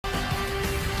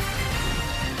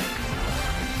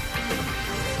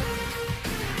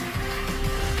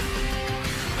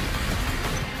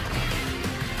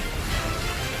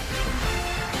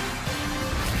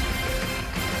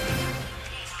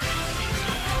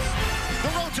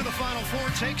Final Four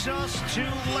takes us to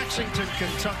Lexington,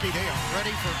 Kentucky. They are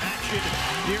ready for action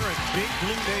here in Big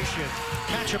Blue Nation.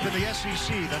 Matchup in the SEC,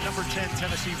 the number 10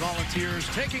 Tennessee Volunteers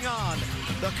taking on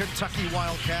the Kentucky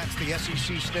Wildcats, the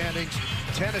SEC standings.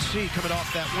 Tennessee coming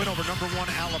off that win over number 1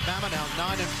 Alabama, now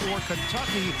 9-4.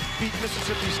 Kentucky beat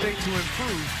Mississippi State to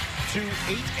improve to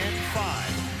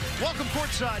 8-5. Welcome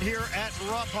courtside here at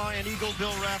Rupp Iron Eagle.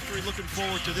 Bill Raftery looking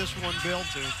forward to this one, Bill.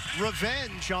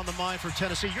 Revenge on the mind for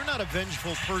Tennessee. You're not a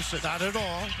vengeful person. Not at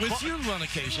all. With you on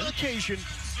occasion. On occasion.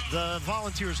 The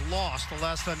Volunteers lost the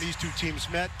last time these two teams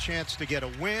met. Chance to get a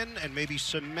win and maybe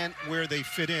cement where they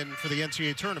fit in for the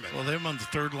NCAA tournament. Well, they're on the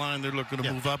third line. They're looking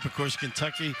to move up. Of course,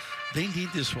 Kentucky, they need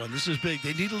this one. This is big.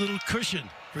 They need a little cushion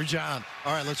for John.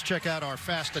 All right, let's check out our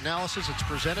fast analysis. It's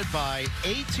presented by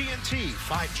AT&T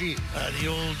 5G. The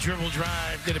old dribble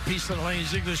drive, get a piece of the lane.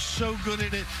 Ziegler's so good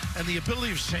at it. And the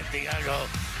ability of Santiago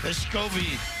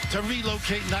Vescovi to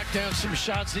relocate, knock down some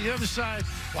shots. The other side,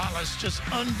 wow, it's just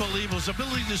unbelievable. His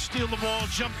ability to steal the ball,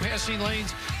 jump passing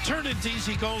lanes, turn into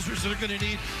easy goals, which they're going to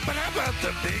need. But how about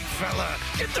the big fella?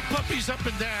 Get the puppies up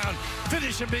and down.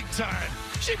 Finish a big time.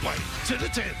 She played to the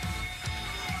 10th.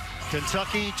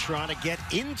 Kentucky trying to get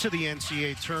into the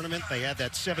NCAA tournament. They had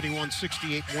that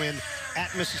 71-68 win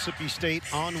at Mississippi State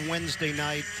on Wednesday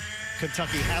night.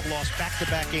 Kentucky had lost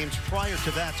back-to-back games prior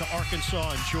to that to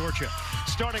Arkansas and Georgia.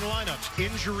 Starting lineups,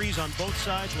 injuries on both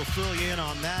sides. We'll fill you in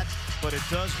on that, but it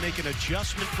does make an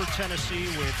adjustment for Tennessee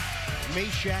with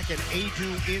Meshack and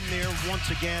Adu in there once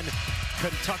again.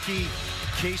 Kentucky,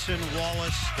 Cason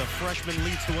Wallace, the freshman,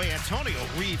 leads the way. Antonio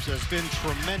Reeves has been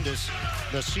tremendous.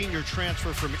 The senior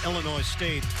transfer from Illinois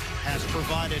State has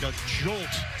provided a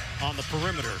jolt on the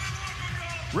perimeter.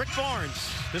 Rick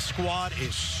Barnes, this squad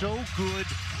is so good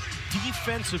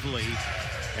defensively,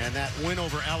 and that win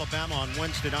over Alabama on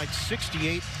Wednesday night,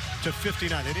 68-59.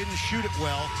 They didn't shoot it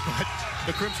well, but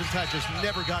the Crimson Tide just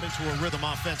never got into a rhythm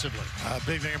offensively.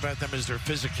 Big thing about them is their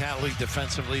physicality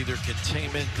defensively, their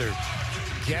containment, their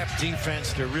gap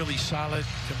defense. They're really solid.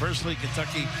 Conversely,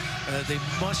 Kentucky, they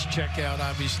must check out,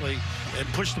 obviously, and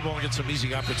push the ball and get some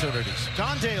easy opportunities.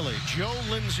 Don Daly, Joe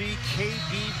Lindsey,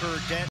 KB Burdett.